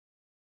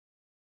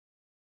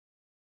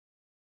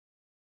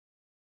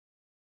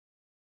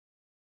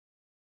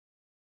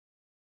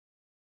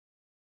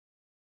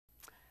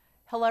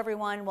Hello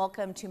everyone,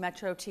 welcome to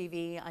Metro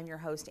TV. I'm your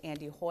host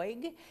Andy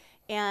Hoig,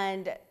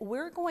 and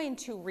we're going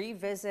to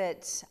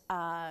revisit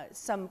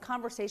some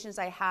conversations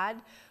I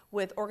had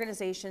with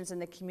organizations in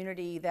the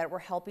community that were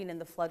helping in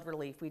the flood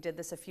relief. We did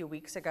this a few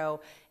weeks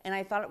ago, and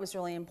I thought it was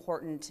really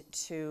important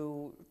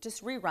to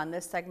just rerun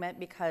this segment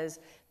because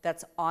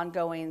that's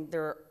ongoing.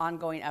 There are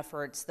ongoing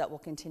efforts that will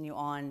continue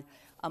on,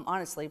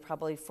 honestly,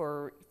 probably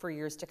for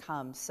years to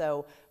come.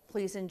 So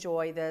please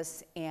enjoy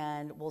this,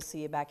 and we'll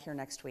see you back here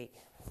next week.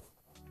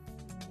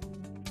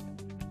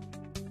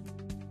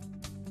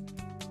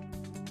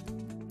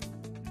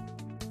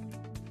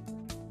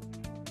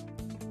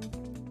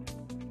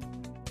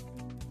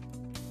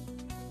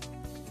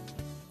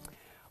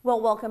 Well,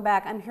 welcome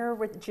back. I'm here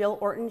with Jill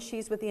Orton.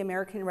 She's with the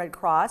American Red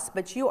Cross,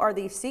 but you are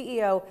the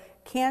CEO,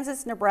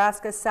 Kansas,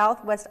 Nebraska,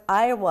 Southwest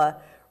Iowa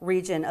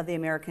region of the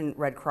American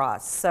Red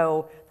Cross.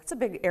 So that's a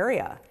big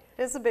area.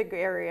 It is a big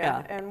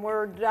area, and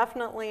we're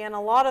definitely in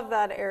a lot of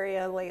that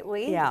area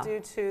lately due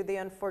to the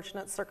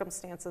unfortunate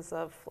circumstances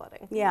of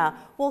flooding. Yeah.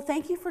 Well,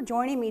 thank you for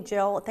joining me,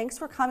 Jill. Thanks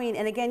for coming.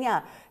 And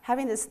again,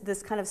 having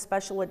this kind of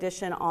special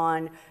edition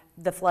on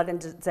the flood and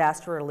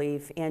disaster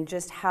relief and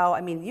just how, I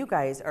mean, you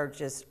guys are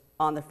just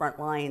on the front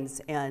lines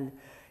and,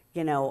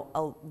 you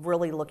know,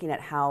 really looking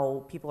at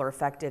how people are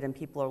affected and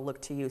people are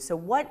looked to you. So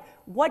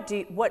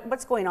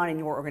what's going on in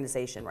your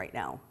organization right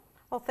now?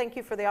 Well, thank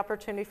you for the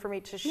opportunity for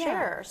me to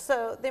share.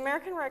 So the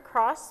American Red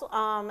Cross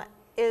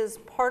is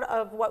part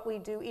of what we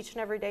do each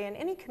and every day in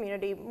any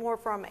community, more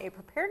from a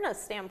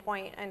preparedness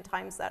standpoint in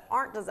times that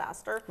aren't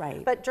disaster.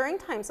 Right. But during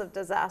times of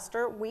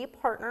disaster, we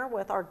partner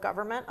with our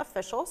government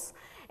officials,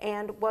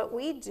 and what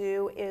we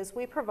do is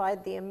we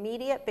provide the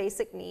immediate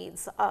basic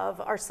needs of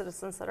our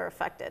citizens that are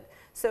affected.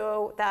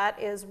 So that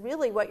is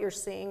really what you're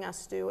seeing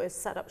us do, is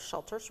set up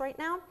shelters right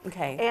now.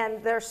 Okay.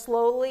 And they're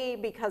slowly,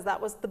 because that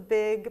was the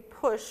big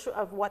push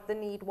of what the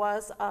need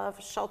was,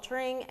 of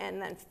sheltering and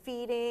then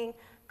feeding,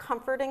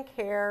 comfort and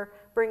care,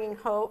 bringing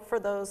hope for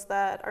those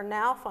that are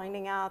now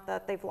finding out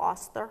that they've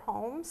lost their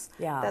homes,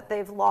 that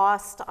they've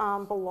lost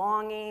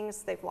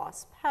belongings, they've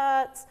lost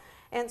pets.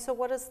 And so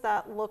what does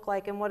that look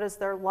like, and what does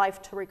their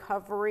life to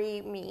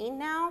recovery mean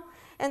now?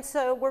 And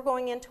so we're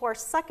going into our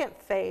second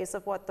phase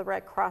of what the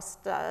Red Cross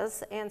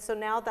does. And so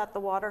now that the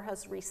water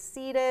has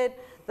receded,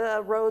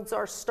 the roads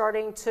are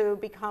starting to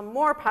become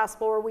more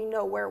passable, or we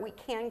know where we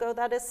can go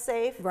that is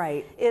safe.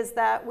 Right. Is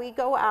that we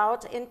go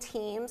out in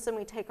teams and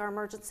we take our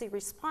emergency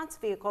response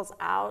vehicles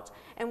out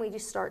and we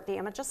just start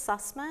damage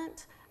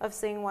assessment of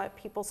seeing what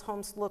people's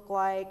homes look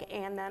like,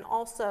 and then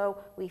also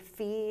we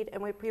feed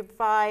and we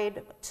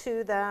provide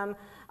to them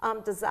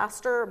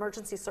disaster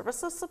emergency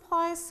services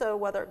supplies. So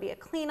whether it be a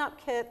cleanup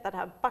kit that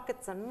have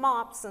buckets and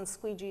mops and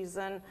squeegees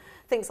and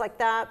things like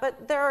that.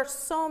 But there are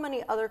so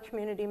many other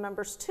community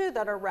members too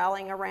that are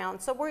rallying around.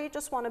 So we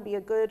just want to be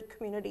a good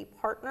community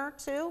partner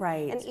too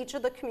in each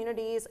of the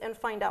communities and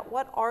find out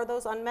what are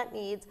those unmet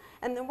needs.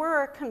 And then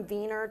we're a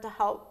convener to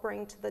help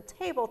bring to the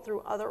table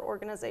through other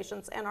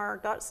organizations and our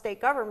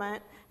state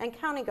government and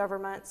county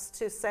governments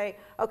to say,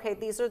 okay,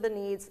 these are the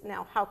needs.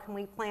 Now, how can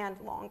we plan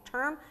long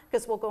term?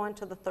 Because we'll go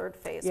into the third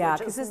phase,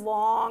 which is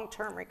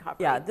long-term recovery.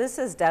 Yeah, this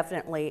is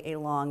definitely a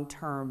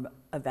long-term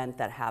event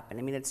that happened.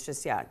 I mean, it's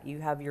just, you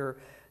have your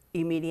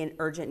immediate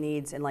urgent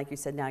needs, and like you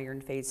said, now you're in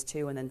phase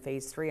 2 and then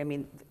phase 3. I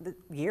mean,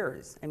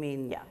 years. I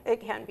mean,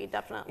 it can be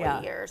definitely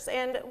years.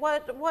 And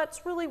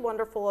what's really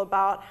wonderful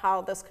about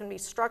how this can be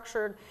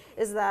structured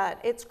is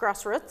that it's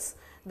grassroots,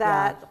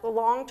 that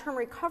long-term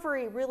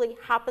recovery really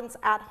happens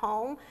at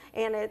home,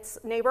 and it's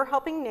neighbor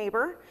helping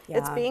neighbor.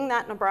 It's being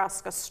that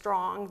Nebraska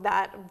strong,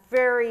 that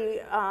very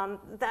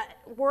that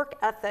work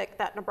ethic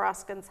that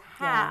Nebraskans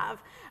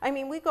have. I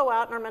mean, we go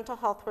out and our mental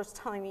health was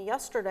telling me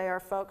yesterday, our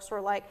folks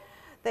were like,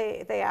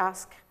 they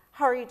ask,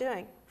 how are you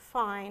doing?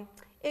 Fine.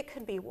 It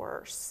could be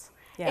worse.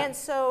 And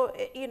so,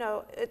 you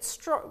know, it's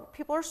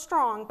people are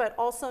strong, but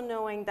also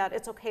knowing that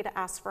it's okay to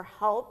ask for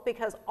help,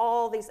 because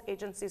all these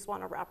agencies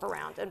want to wrap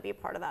around and be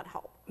part of that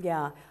help.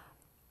 Yeah,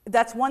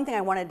 that's one thing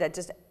I wanted to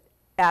just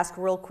ask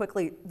real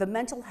quickly. The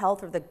mental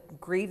health or the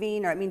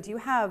grieving, or I mean, do you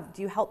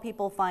help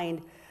people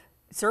find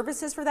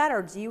services for that,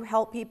 or do you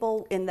help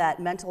people in that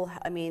mental,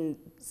 I mean?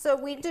 So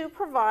we do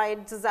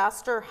provide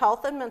disaster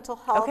health and mental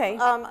health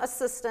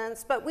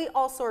assistance, but we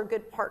also are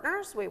good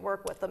partners. We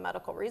work with the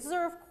Medical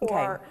Reserve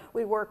Corps.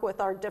 We work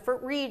with our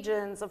different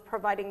regions of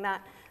providing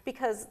that,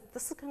 because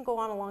this can go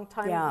on a long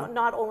time.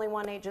 Not only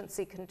one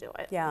agency can do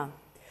it.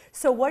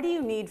 So what do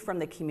you need from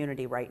the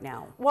community right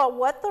now? Well,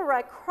 what the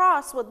Red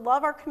Cross would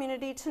love our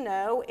community to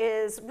know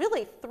is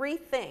really 3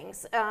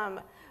 things.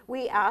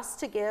 We ask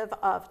to give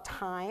of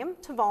time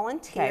to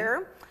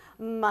volunteer,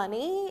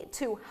 money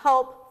to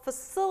help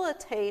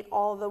facilitate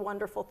all the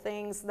wonderful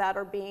things that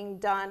are being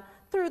done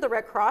through the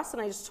Red Cross,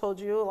 and I just told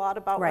you a lot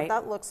about what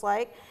that looks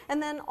like. And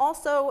then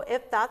also,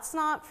 if that's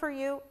not for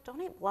you,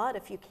 donate blood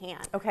if you can.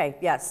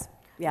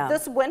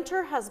 This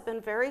winter has been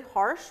very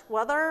harsh.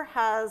 Weather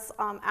has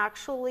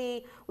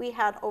actually, we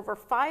had over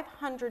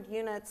 500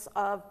 units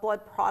of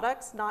blood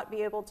products not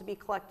be able to be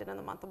collected in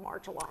the month of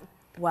March alone.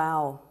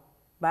 Wow.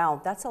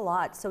 Wow, that's a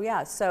lot. So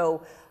yeah,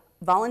 so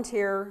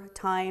volunteer,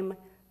 time,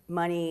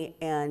 money,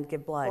 and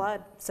give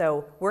blood.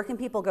 So where can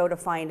people go to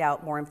find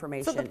out more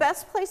information? So the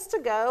best place to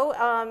go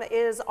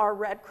is our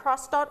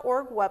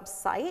redcross.org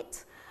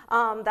website.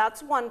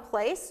 That's one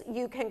place.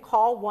 You can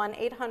call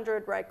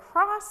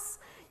 1-800-RED-CROSS.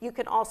 You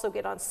can also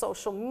get on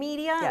social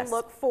media and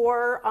look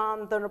for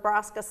the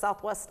Nebraska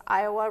Southwest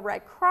Iowa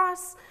Red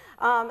Cross.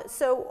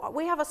 So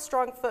we have a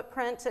strong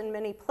footprint in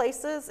many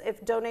places.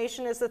 If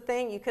donation is a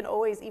thing, you can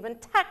always even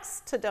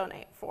text to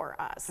donate for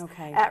us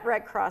at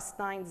Red Cross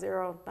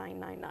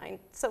 90999.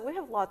 So we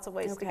have lots of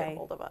ways to get a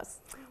hold of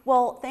us.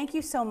 Well, thank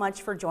you so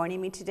much for joining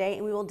me today,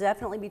 and we will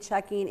definitely be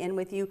checking in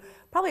with you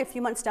probably a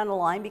few months down the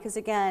line, because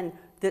again,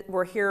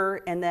 we're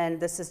here, and then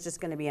this is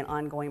just going to be an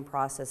ongoing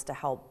process to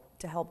help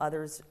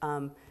others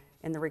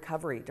in the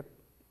recovery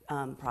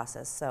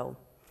process. So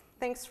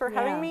thanks for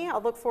having me.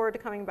 I'll look forward to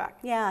coming back.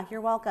 Yeah,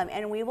 you're welcome,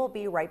 and we will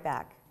be right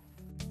back.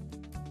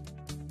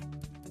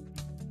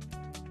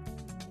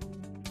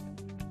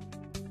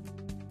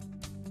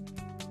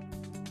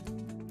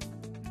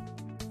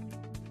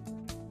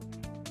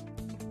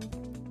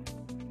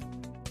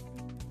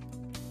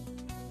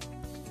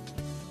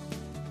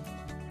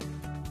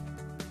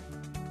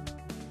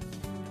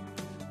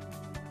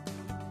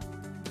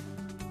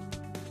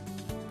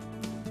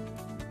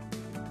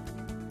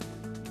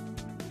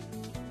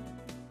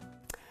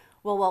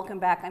 Well, welcome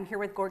back. I'm here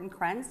with Gordon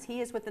Krenz.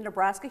 He is with the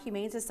Nebraska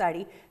Humane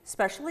Society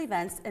Special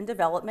Events and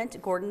Development.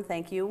 Gordon,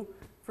 thank you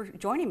for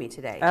joining me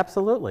today.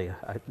 Absolutely.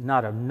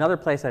 Not another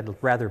place I'd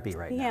rather be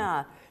right now.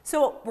 Yeah.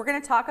 So we're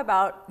going to talk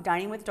about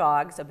Dining with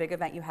Dogs, a big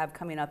event you have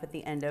coming up at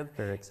the end of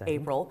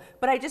April.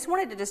 But I just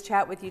wanted to just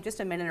chat with you just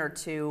a minute or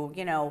two.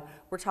 You know,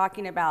 we're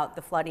talking about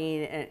the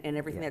flooding and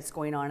everything that's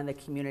going on in the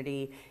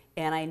community.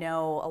 And I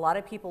know a lot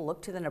of people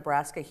look to the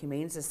Nebraska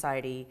Humane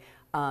Society,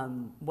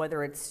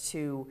 whether it's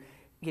to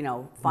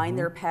find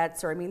their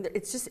pets, or I mean,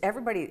 it's just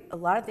everybody, a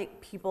lot of the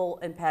people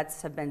and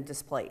pets have been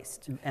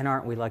displaced. And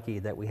aren't we lucky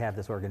that we have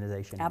this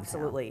organization?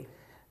 Absolutely.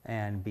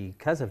 And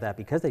because of that,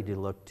 because they do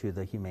look to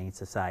the Humane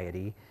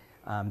Society,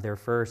 their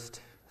first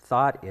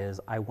thought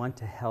is, I want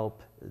to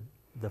help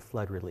the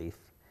flood relief.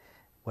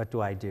 What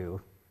do I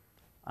do?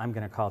 I'm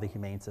going to call the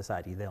Humane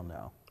Society, they'll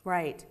know.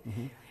 Right.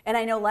 And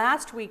I know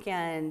last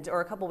weekend,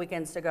 or a couple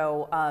weekends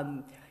ago,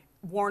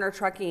 Warner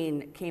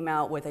Trucking came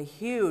out with a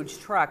huge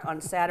truck on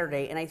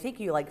Saturday, and I think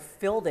you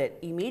filled it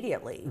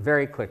immediately.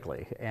 Very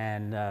quickly,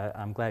 and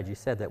I'm glad you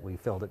said that we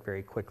filled it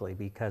very quickly,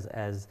 because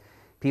as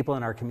people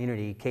in our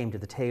community came to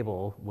the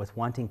table with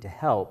wanting to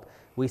help,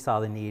 we saw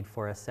the need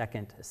for a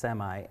second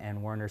semi,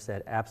 and Warner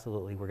said,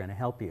 absolutely, we're going to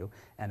help you.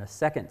 And a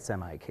second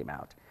semi came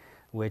out,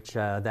 which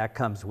that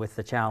comes with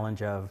the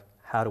challenge of,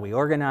 how do we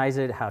organize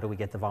it? How do we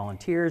get the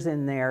volunteers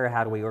in there?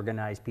 How do we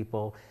organize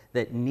people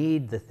that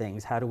need the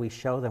things? How do we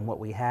show them what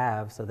we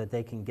have so that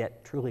they can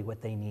get truly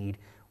what they need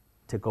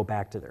to go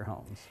back to their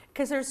homes?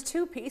 Because there's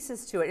two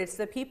pieces to it. It's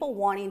the people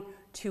wanting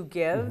to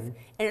give,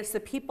 and it's the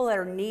people that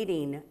are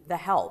needing the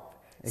help.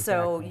 Exactly.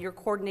 So you're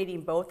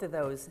coordinating both of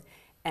those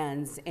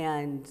ends.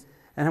 And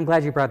I'm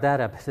glad you brought that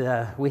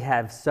up. We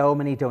have so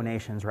many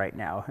donations right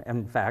now.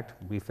 In fact,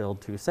 we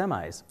filled 2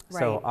 semis. Right.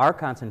 So our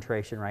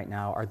concentration right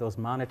now are those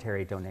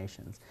monetary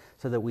donations,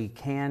 so that we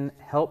can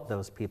help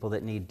those people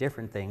that need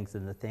different things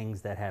than the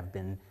things that have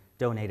been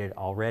donated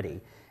already.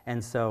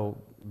 And so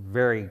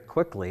very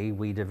quickly,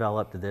 we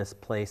developed this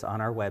place on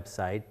our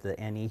website, the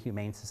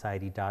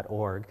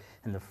nehumanesociety.org.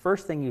 And the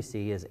first thing you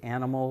see is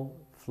animal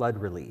flood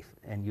relief,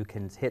 and you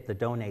can hit the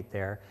donate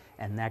there,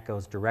 and that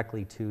goes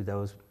directly to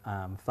those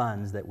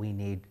funds that we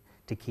need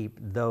to keep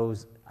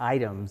those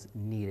items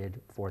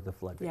needed for the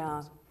flood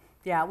victims.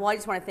 Yeah, well, I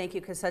just want to thank you,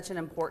 because such an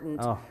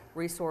important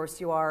resource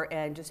you are,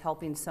 and just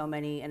helping so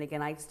many. And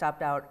again, I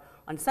stopped out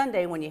on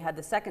Sunday when you had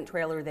the second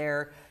trailer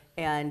there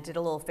and did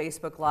a little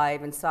Facebook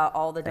Live and saw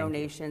all the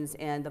donations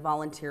and the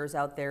volunteers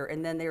out there,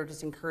 and then they were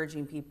just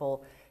encouraging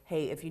people,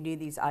 hey, if you need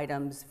these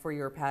items for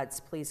your pets,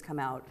 please come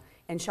out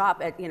and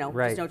shop at,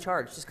 there's no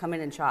charge, just come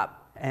in and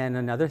shop. And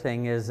another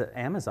thing is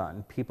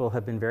Amazon. People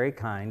have been very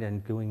kind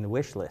and doing the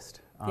wish list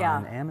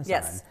on Amazon.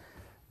 Yes.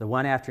 The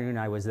one afternoon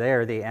I was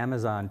there, the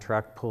Amazon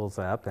truck pulls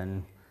up,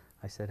 and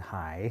I said,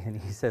 hi, and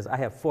he says, I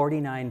have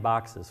 49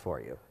 boxes for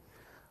you.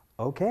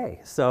 Okay,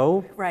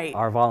 so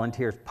our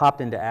volunteers popped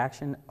into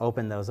action,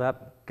 opened those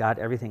up, got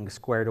everything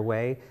squared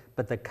away,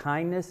 but the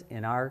kindness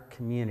in our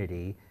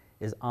community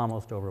is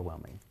almost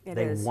overwhelming.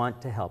 They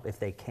want to help. If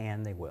they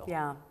can, they will.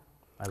 Yeah.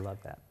 I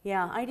love that.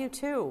 Yeah, I do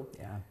too.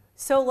 Yeah.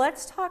 So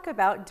let's talk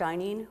about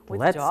dining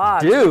with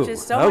dogs. Let's do. Which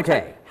is so much.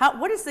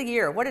 What is the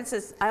year? What is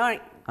this? I'm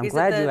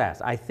glad you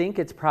asked. I think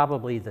it's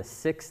probably the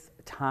 6th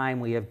time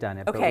we have done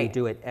it, but we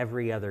do it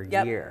every other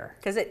year.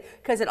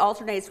 Because it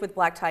alternates with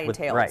black tie and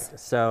tails. Right.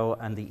 So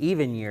on the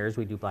even years,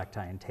 we do black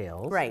tie and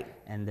tails. Right.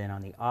 And then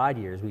on the odd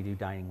years, we do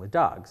dining with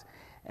dogs.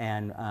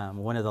 And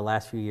one of the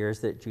last few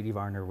years that Judy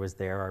Varner was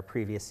there, our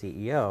previous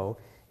CEO,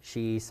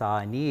 she saw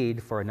a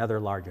need for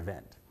another large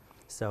event.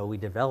 So we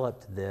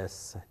developed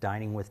this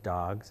Dining with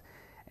Dogs,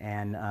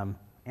 and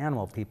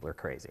animal people are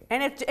crazy.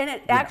 And it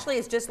actually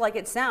is just like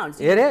it sounds.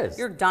 It is.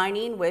 You're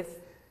dining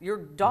with your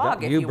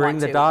dog if you you bring want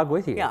the to. dog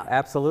with you. Yeah.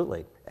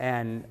 Absolutely.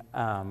 And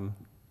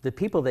the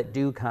people that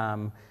do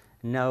come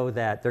know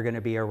that they're going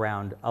to be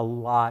around a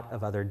lot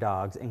of other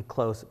dogs in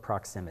close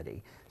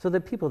proximity. So the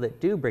people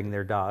that do bring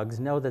their dogs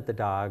know that the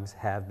dogs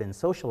have been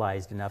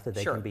socialized enough that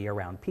they Sure. can be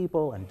around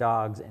people and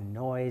dogs and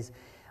noise.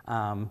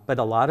 But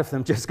a lot of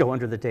them just go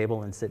under the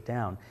table and sit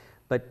down.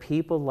 But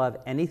people love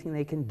anything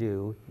they can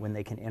do when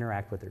they can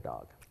interact with their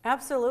dog.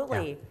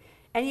 Absolutely. Yeah.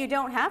 And you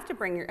don't have to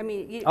bring your, I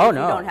mean, Oh, if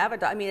no. you don't have a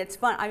dog, I mean, it's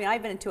fun. I mean,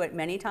 I've been into it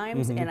many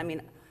times, and I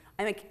mean,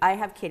 I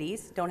have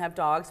kitties, don't have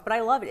dogs, but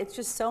I love it. It's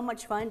just so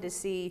much fun to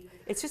see.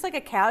 It's just like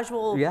a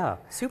casual, Yeah.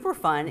 super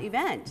fun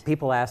event.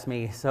 People ask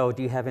me, so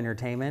do you have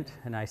entertainment?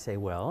 And I say,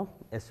 well,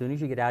 as soon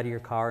as you get out of your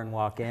car and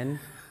walk in,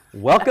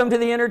 welcome to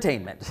the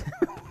entertainment.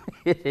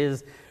 It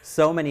is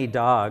so many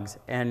dogs.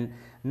 And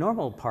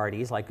normal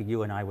parties, like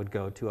you and I would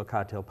go to a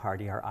cocktail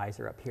party, our eyes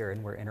are up here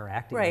and we're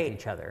interacting Right. with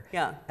each other.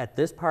 Yeah. At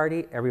this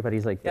party,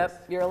 everybody's like this.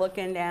 Yep, you're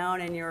looking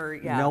down and you're,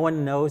 yeah. No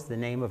one knows the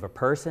name of a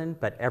person,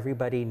 but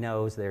everybody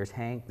knows there's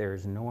Hank,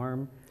 there's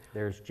Norm,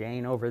 there's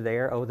Jane over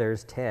there, oh,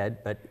 there's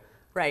Ted, but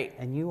Right.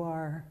 and you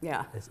are.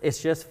 Yeah.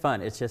 It's just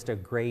fun. It's just a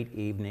great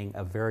evening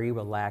of very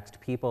relaxed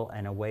people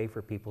and a way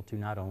for people to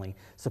not only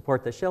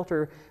support the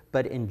shelter,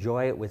 but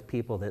enjoy it with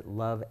people that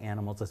love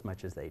animals as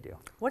much as they do.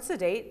 What's the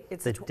date?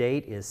 It's The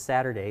date is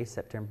Saturday,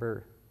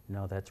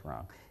 no, that's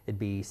wrong. It'd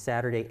be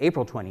Saturday,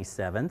 April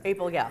 27th.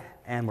 April, yeah.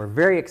 And we're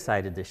very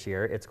excited this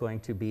year. It's going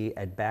to be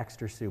at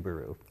Baxter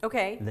Subaru,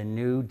 Okay. the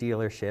new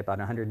dealership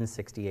on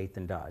 168th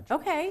and Dodge.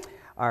 Okay.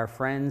 Our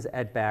friends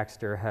at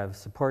Baxter have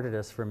supported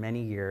us for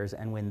many years,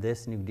 and when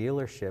this new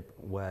dealership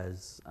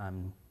was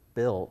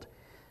built,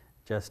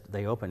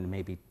 they opened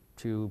maybe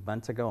 2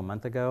 months ago, a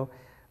month ago,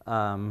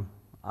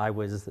 I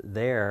was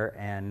there,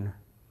 and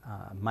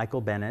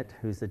Michael Bennett,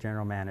 who's the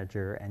general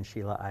manager, and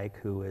Sheila Ike,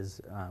 who is,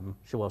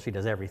 she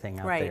does everything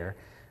out Right. there.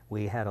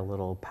 We had a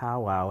little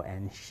powwow,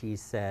 and she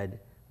said,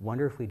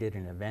 wonder if we did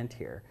an event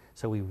here.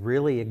 So we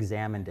really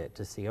examined it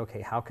to see,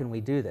 okay, how can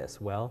we do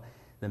this? Well,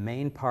 the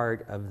main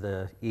part of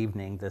the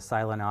evening, the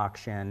silent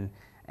auction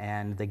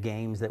and the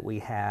games that we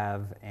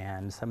have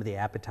and some of the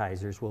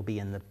appetizers will be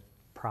in the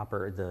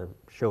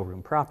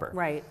showroom proper.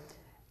 Right.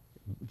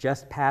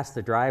 Just past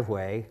the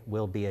driveway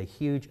will be a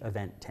huge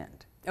event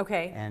tent.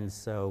 Okay. And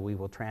so we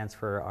will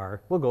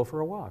we'll go for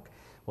a walk.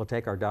 We'll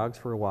take our dogs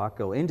for a walk,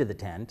 go into the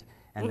tent,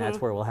 and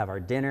that's where we'll have our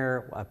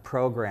dinner, a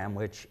program,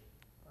 which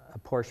a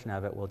portion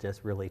of it will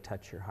just really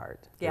touch your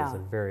heart. Yeah. It's a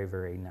very,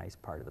 very nice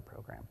part of the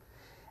program.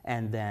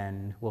 And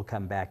then we'll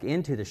come back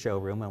into the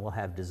showroom and we'll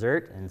have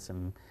dessert and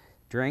some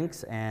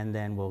drinks, and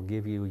then we'll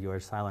give you your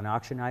silent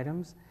auction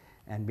items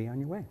and be on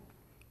your way.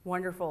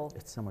 Wonderful.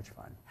 It's so much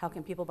fun. How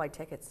can people buy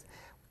tickets?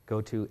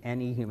 Go to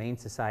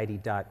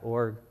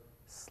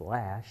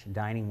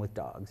nehumanesociety.org/dining with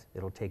dogs.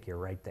 It'll take you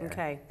right there.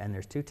 Okay. And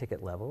there's 2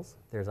 ticket levels.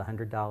 There's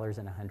 $100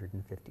 and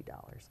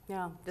 $150.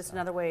 Yeah, just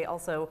another way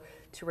also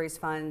to raise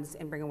funds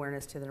and bring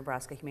awareness to the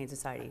Nebraska Humane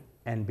Society.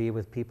 And be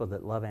with people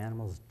that love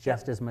animals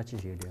just as much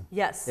as you do.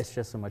 Yes. It's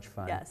just so much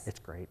fun. Yes. It's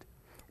great.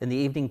 And the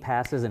evening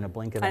passes in a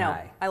blink of I an know.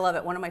 eye. I love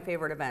it. One of my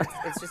favorite events.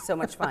 It's just so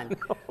much fun.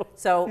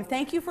 So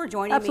thank you for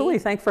joining Absolutely. me.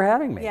 Thanks for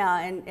having me. Yeah,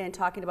 and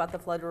talking about the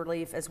flood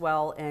relief as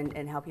well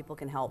and how people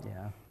can help.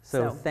 Yeah.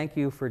 So thank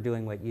you for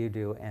doing what you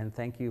do, and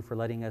thank you for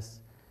letting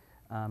us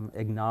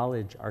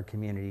acknowledge our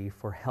community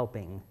for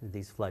helping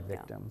these flood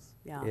victims.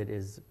 Yeah. It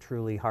is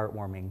truly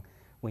heartwarming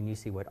when you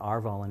see what our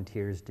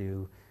volunteers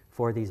do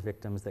for these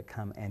victims that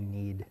come and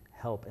need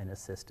help and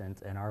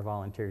assistance, and our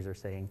volunteers are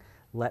saying,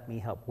 let me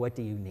help. What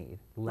do you need?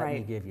 Let me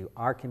Right. give you.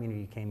 Our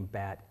community came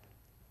back.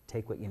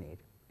 Take what you need.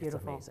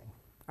 Beautiful. It's amazing.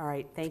 All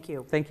right, thank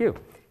you. Thank you.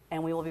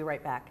 And we will be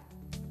right back.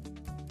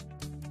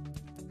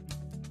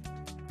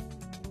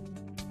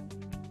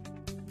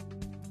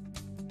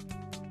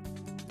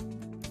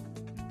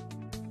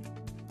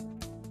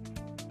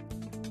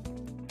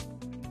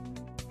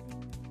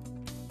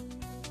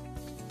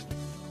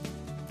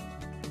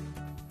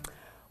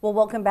 Well,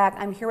 welcome back.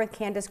 I'm here with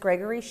Candace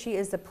Gregory. She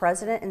is the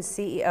president and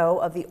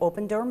CEO of the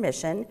Open Door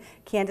Mission.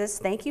 Candace,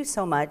 thank you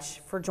so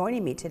much for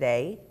joining me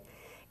today.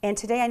 And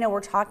today I know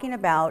we're talking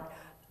about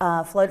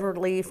flood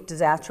relief,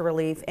 disaster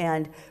relief,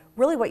 and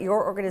really what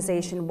your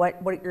organization,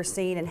 what you're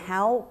seeing and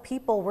how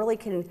people really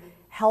can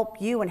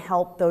help you and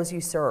help those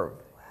you serve.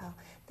 Wow.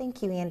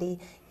 Thank you, Andy.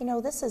 You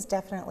know, this is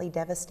definitely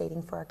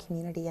devastating for our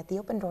community. At the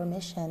Open Door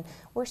Mission,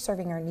 we're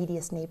serving our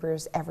neediest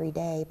neighbors every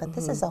day, but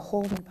this is a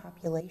whole new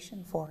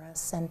population for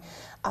us. And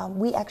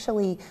we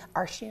actually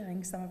are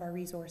sharing some of our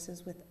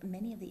resources with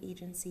many of the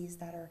agencies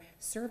that are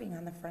serving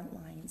on the front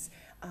lines.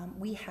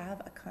 We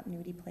have a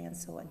continuity plan,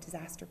 so a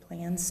disaster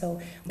plan.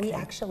 So we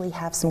actually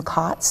have some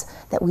cots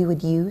that we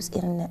would use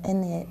in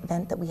the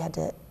event that we had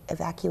to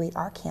evacuate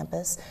our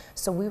campus.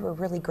 So we were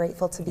really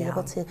grateful to be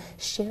able to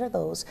share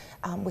those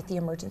with the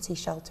emergency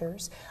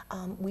shelters.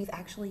 We've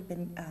actually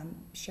been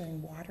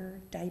sharing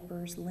water,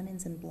 diapers,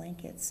 linens, and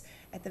blankets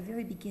at the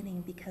very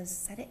beginning, because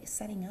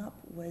setting up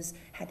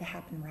had to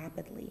happen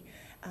rapidly.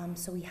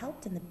 So we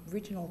helped in the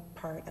original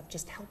part of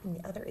just helping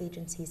the other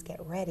agencies get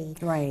ready.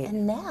 Right.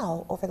 And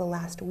now, over the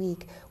last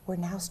week, we're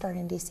now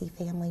starting to see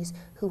families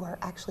who are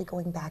actually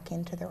going back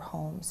into their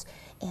homes.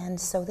 And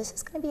so this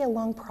is going to be a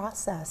long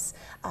process.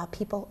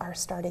 People are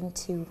starting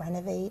to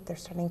renovate, they're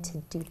starting to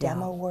do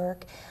demo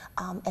work,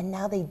 and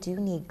now they do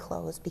need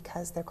clothes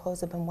because their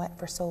clothes have been wet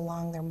for so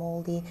long, they're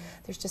moldy.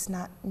 There's just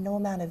no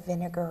amount of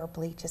vinegar or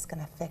bleach is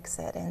going to fix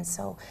it. And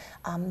so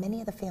many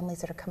of the families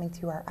that are coming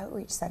through our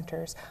outreach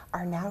centers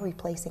are now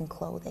replacing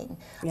clothing.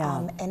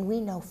 And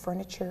we know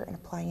furniture and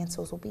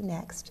appliances will be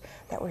next,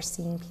 that we're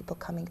seeing people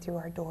coming through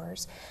our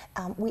doors.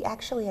 We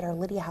actually, at our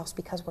Lydia House,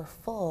 because we're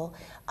full,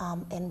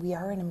 and we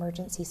are in an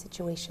emergency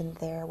situation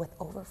there with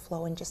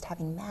overflow and just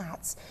having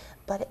mats,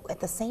 but at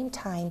the same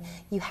time,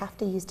 you have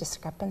to use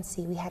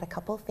discrepancy. We had a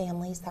couple of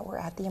families that were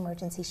at the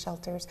emergency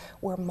shelters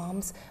where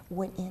moms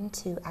went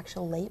into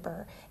actual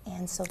labor,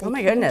 and so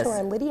they came to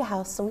our Lydia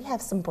House, so we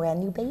have some brand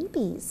new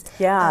babies.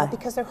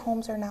 Because their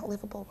homes are not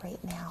livable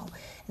right now.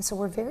 And so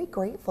we're very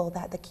grateful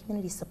that the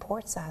community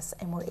supports us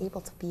and we're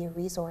able to be a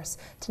resource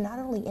to not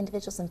only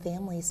individuals and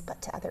families,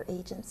 but to other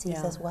agencies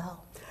as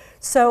well.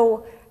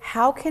 So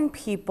how can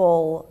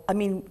people,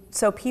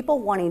 so people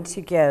wanting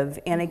to give,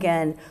 and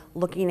again,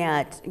 looking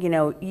at,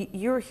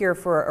 you're here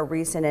for a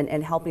reason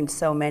and helping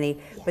so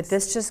many, but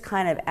this just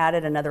kind of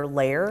added another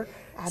layer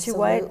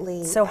to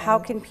it. So how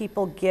can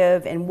people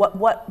give, and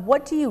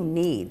what do you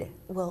need?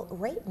 Well,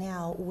 right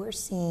now we're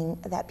seeing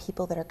that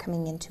people that are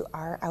coming into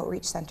our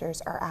outreach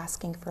centers are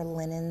asking for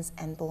linens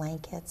and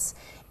blankets,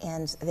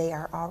 and they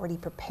are already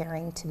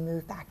preparing to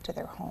move back to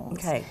their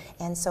homes.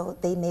 And so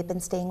they may have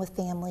been staying with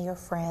family or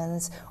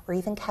friends, or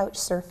even couch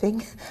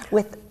surfing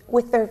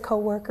with their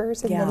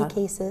coworkers in many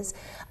cases,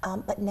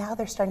 but now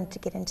they're starting to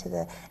get into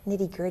the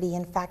nitty-gritty.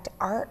 In fact,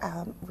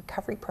 our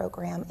recovery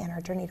program and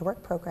our Journey to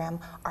Work program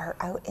are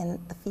out in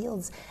the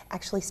fields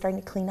actually starting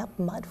to clean up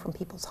mud from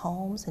people's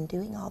homes and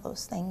doing all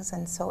those things,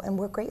 and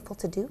we're grateful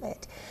to do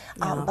it.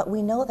 But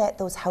we know that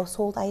those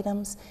household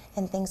items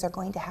and things are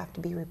going to have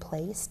to be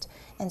replaced,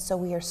 and so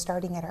we are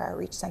starting at our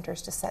outreach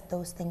centers to set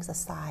those things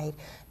aside,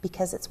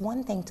 because it's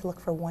one thing to look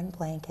for one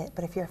blanket,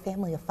 but if you're a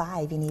family of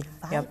 5, you need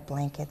 5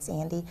 blankets,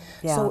 Andy.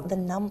 So the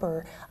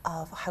number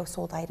of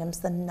household items,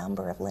 the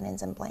number of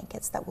linens and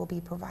blankets that we'll be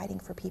providing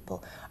for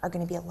people are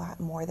going to be a lot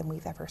more than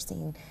we've ever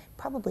seen,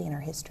 probably in our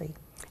history.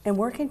 And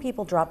where can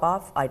people drop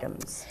off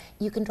items?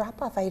 You can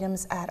drop off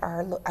items at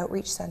our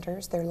outreach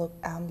centers. They're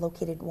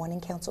located, one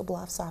in Council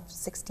Bluffs off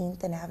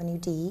 16th and Avenue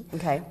D,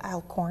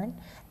 Alcorn,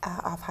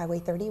 off Highway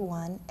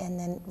 31, and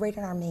then right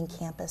on our main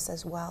campus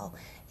as well.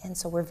 And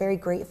so we're very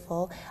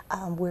grateful.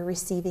 We're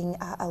receiving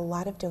a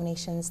lot of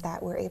donations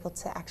that we're able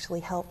to actually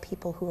help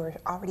people who are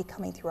already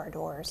coming through our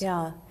doors.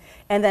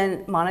 And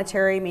then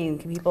monetary, can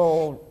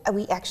people?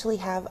 We actually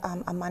have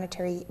a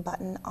monetary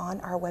button on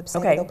our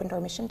website at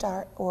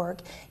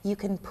opendoormission.org. You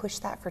can push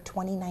that for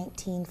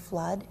 2019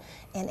 flood,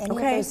 and any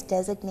of those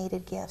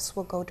designated gifts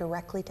will go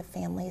directly to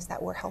families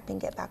that we're helping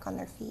get back on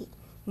their feet.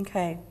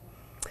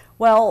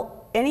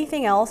 Well,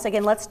 anything else?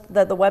 Again,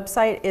 the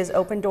website is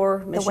Open Door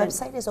Mission. The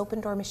website is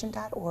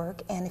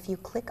opendoormission.org, and if you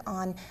click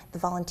on the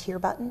volunteer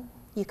button,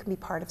 you can be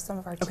part of some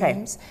of our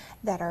teams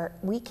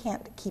we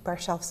can't keep our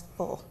shelves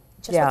full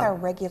just with our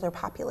regular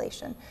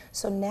population.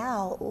 So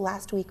now,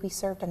 last week we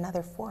served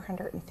another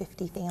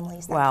 450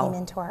 families that came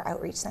into our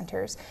outreach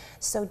centers.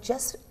 So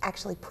just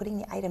actually putting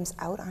the items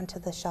out onto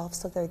the shelf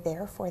so they're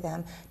there for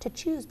them to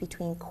choose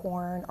between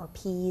corn or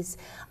peas,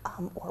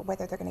 or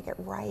whether they're gonna get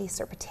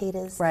rice or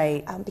potatoes.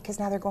 Because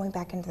now they're going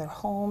back into their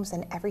homes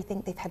and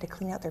everything, they've had to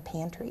clean out their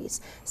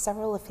pantries.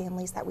 Several of the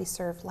families that we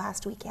served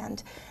last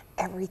weekend,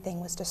 everything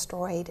was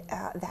destroyed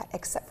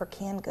except for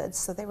canned goods.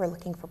 So they were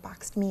looking for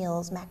boxed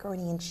meals,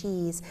 macaroni and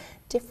cheese,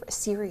 different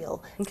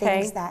cereal,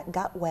 things that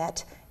got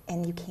wet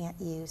and you can't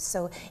use.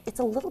 So it's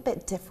a little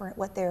bit different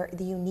what the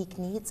unique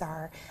needs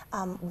are,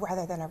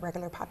 rather than a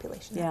regular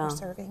population that we're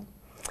serving.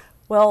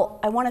 Well,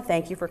 I want to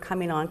thank you for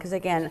coming on, because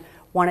again,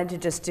 wanted to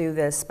just do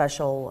this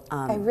special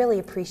I really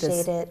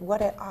appreciate it.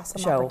 What an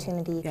awesome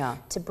opportunity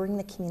to bring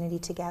the community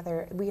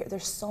together.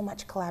 There's so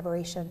much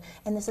collaboration,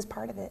 and this is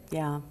part of it.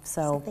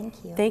 So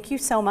thank you. Thank you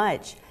so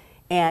much,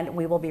 and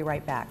we will be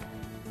right back.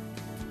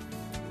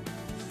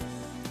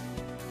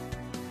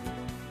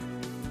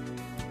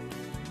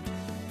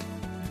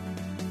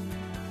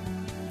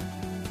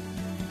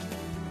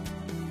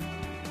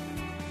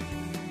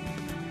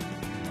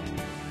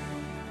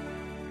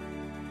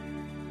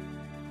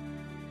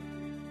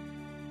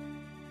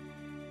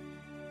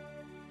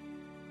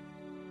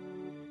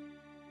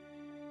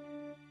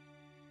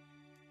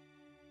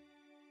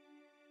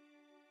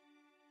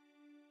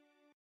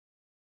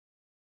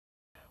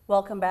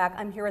 Welcome back.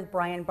 I'm here with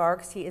Brian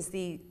Barks. He is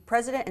the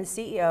president and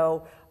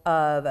CEO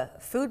of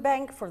Food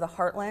Bank for the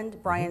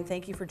Heartland. Brian,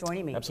 thank you for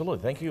joining me.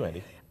 Absolutely. Thank you,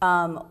 Andy.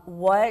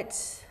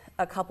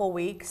 a couple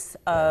weeks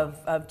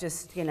of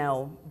just, you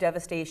know,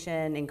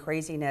 devastation and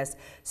craziness.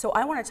 So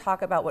I want to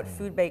talk about what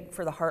Food Bank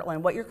for the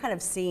Heartland, what you're kind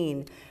of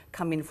seeing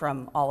coming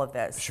from all of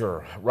this.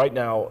 Sure. Right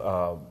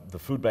now, the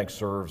food bank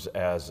serves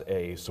as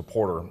a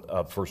supporter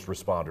of first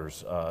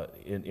responders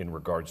in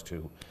regards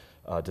to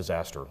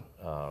disaster,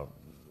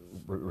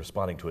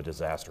 responding to a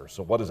disaster.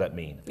 So what does that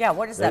mean? Yeah,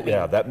 what does that mean?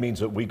 Yeah, that means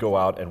that we go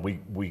out and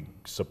we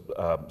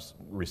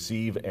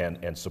receive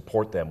and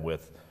support them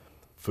with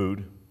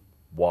food,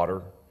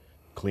 water,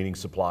 cleaning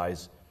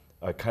supplies,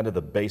 kind of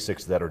the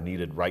basics that are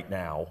needed right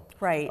now.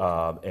 Right.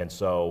 And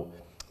so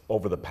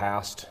over the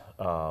past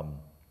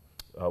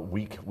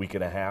week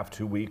and a half,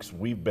 2 weeks,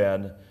 we've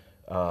been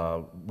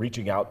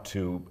reaching out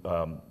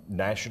to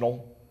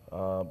national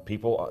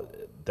people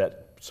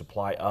that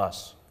supply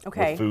us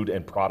Okay. with food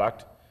and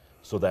product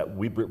so that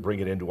we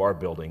bring it into our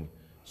building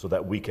so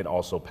that we can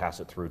also pass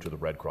it through to the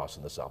Red Cross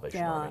and the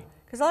Salvation Army.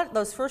 Because a lot of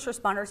those first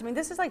responders, I mean,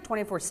 this is like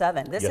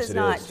 24/7. This Yes, is it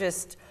not is.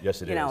 just,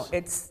 Yes, it you know, is.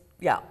 it's,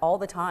 yeah, all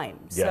the time.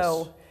 Yes.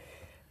 So,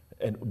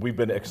 And we've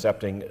been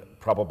accepting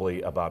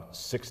probably about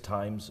 6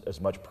 times as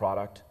much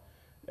product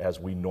as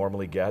we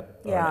normally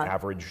get on Yeah.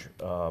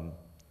 an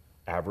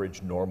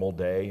average normal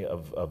day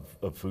of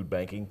food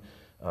banking.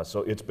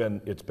 So it's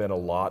been a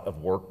lot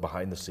of work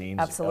behind the scenes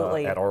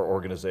Absolutely. at our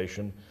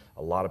organization.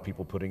 A lot of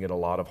people putting in a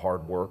lot of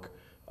hard work.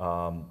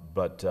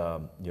 But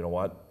you know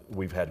what?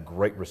 We've had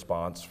great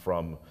response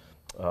from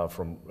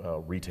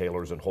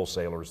retailers and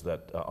wholesalers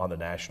that on the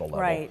national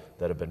level Right.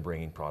 that have been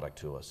bringing product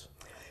to us.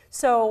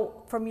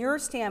 so from your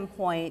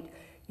standpoint,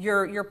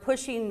 you're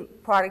pushing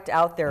product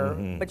out there,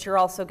 but you're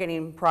also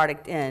getting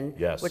product in,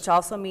 Yes. which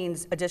also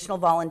means additional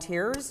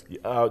volunteers. You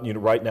know,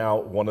 right now,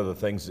 one of the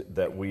things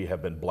that we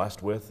have been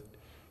blessed with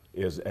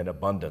is an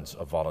abundance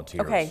of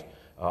volunteers. Okay.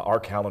 Our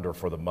calendar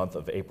for the month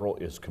of April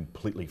is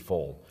completely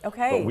full.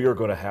 Okay. But we are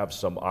going to have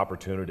some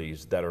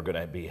opportunities that are going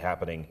to be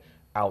happening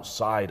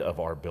outside of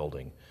our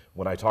building.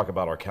 When I talk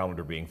about our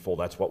calendar being full,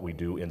 that's what we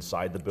do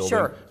inside the building.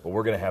 Sure. But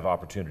we're going to have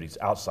opportunities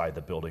outside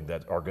the building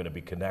that are going to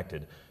be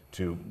connected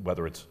to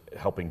whether it's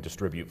helping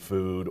distribute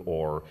food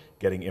or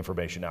getting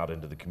information out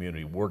into the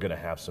community. We're going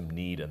to have some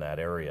need in that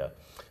area.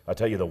 I'll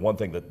tell you the one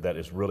thing that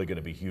is really going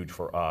to be huge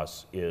for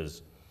us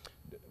is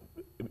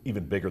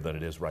even bigger than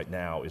it is right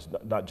now is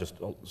not just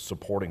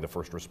supporting the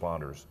first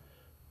responders,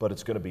 but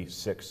it's going to be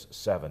 6,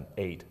 7,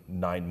 8,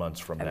 9 months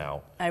from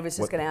now. I was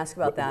just going to ask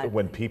about that.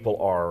 When people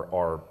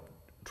are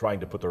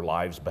trying to put their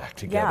lives back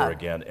together Yeah.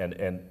 again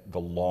and the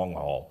long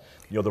haul.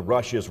 You know, the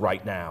rush is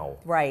right now.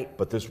 Right.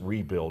 But this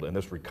rebuild and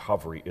this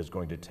recovery is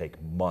going to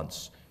take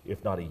months,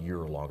 if not a year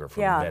longer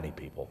for Yeah. many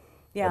people.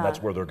 Yeah. And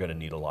that's where they're going to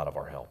need a lot of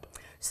our help.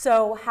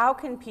 So how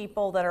can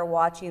people that are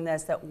watching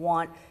this that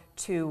want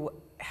to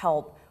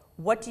help,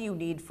 what do you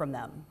need from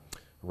them?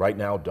 Right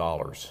now,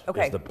 dollars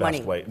Okay, is the best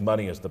money. way.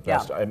 Money is the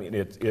best. Yeah. I mean,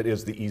 it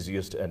is the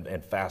easiest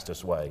and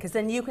fastest way. Because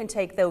then you can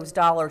take those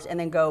dollars and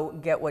then go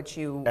get what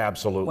you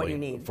Absolutely. what you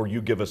need. For you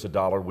give us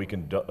 $1,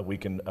 we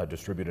can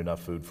distribute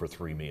enough food for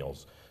 3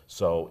 meals.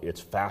 So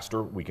it's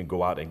faster. We can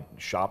go out and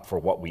shop for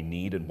what we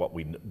need and what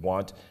we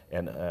want,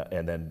 and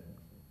then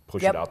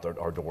push Yep. it out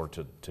our door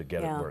to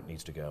get Yeah. it where it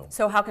needs to go.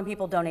 So how can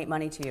people donate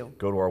money to you?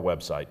 Go to our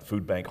website,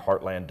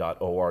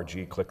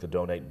 foodbankheartland.org, click the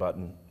donate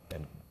button,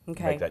 and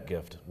Okay. make that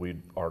gift.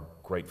 We are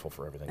grateful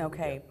for everything that we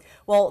Okay. get.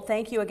 Well,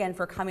 thank you again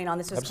for coming on.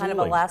 This was kind of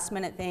a Absolutely. last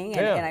minute thing,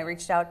 and, Yeah. and I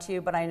reached out to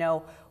you, but I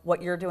know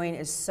what you're doing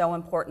is so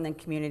important in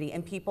community,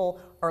 and people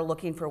are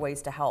looking for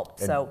ways to help.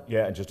 And, So,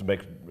 yeah, and just to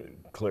make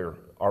clear,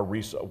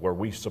 where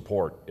we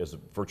support is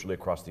virtually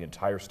across the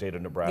entire state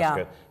of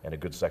Nebraska and a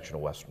good section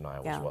of western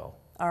Iowa yeah. as well.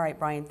 All right,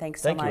 Brian,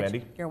 thanks so Thank you, much.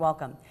 Andy. You're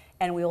welcome.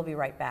 And we will be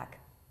right back.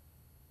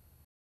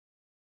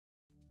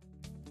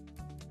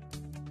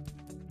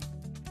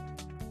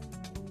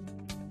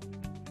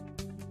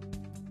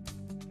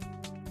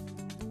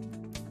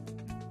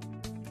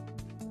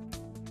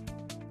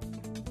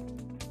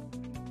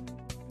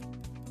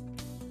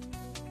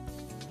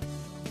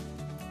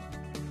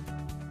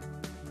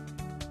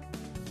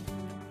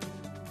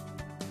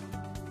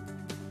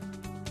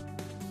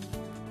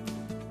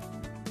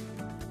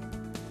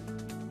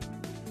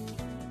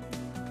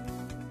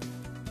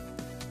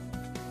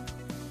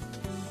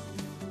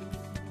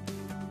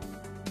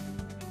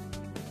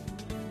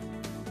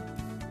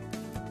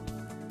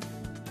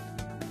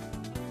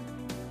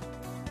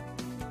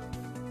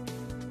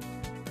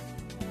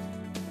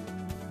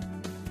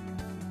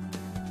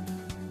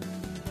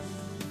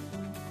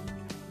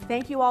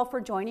 Thank you all for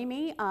joining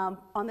me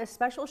on this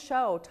special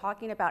show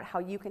talking about how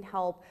you can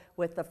help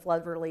with the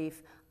flood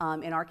relief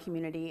in our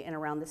community and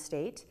around the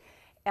state.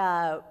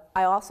 I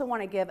also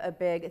want to give a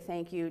big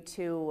thank you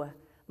to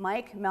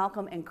Mike,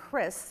 Malcolm, and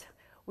Chris.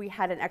 We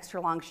had an extra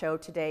long show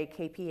today,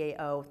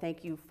 KPAO.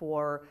 Thank you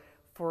for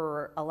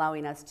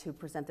allowing us to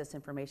present this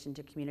information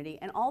to community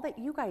and all that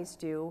you guys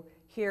do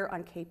here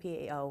on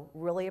KPAO.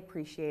 Really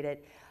appreciate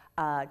it.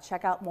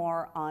 Check out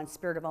more on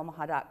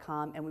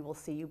spiritofomaha.com, and we will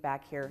see you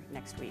back here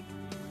next week.